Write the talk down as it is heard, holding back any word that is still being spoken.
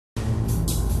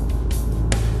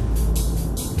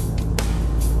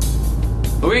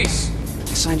Luis,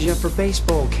 I signed you up for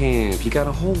baseball camp. You got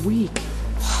a whole week.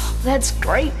 That's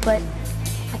great, but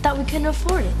I thought we couldn't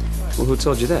afford it. Well, who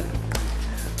told you that?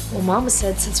 Well, Mama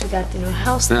said since we got the new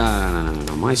house... No.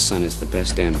 My son is the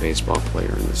best damn baseball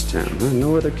player in this town.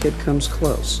 No other kid comes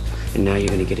close. And now you're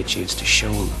gonna get a chance to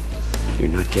show him you're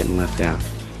not getting left out.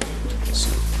 So,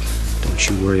 don't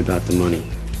you worry about the money.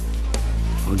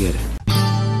 I'll get it.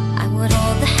 I would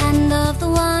hold the hand of the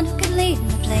one who could lead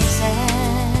me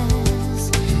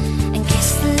places, and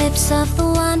kiss the lips of the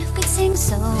one who could sing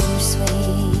so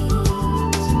sweet.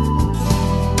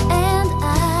 And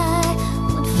I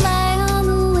would fly on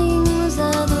the wings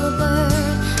of the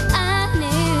bird I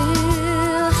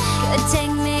knew could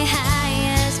take me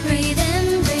highest. Breathe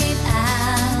in, breathe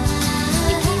out.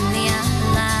 You keep me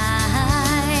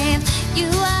alive. You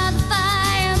are the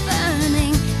fire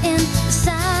burning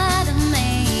inside of me.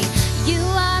 You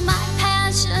are my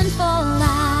passion for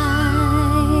life.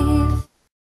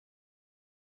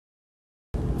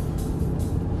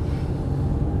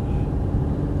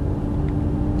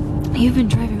 You've been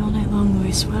driving all night long,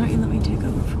 Luis. Why don't you let me take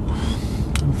over for a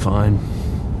while? I'm fine.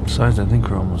 Besides, I think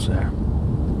we're almost there.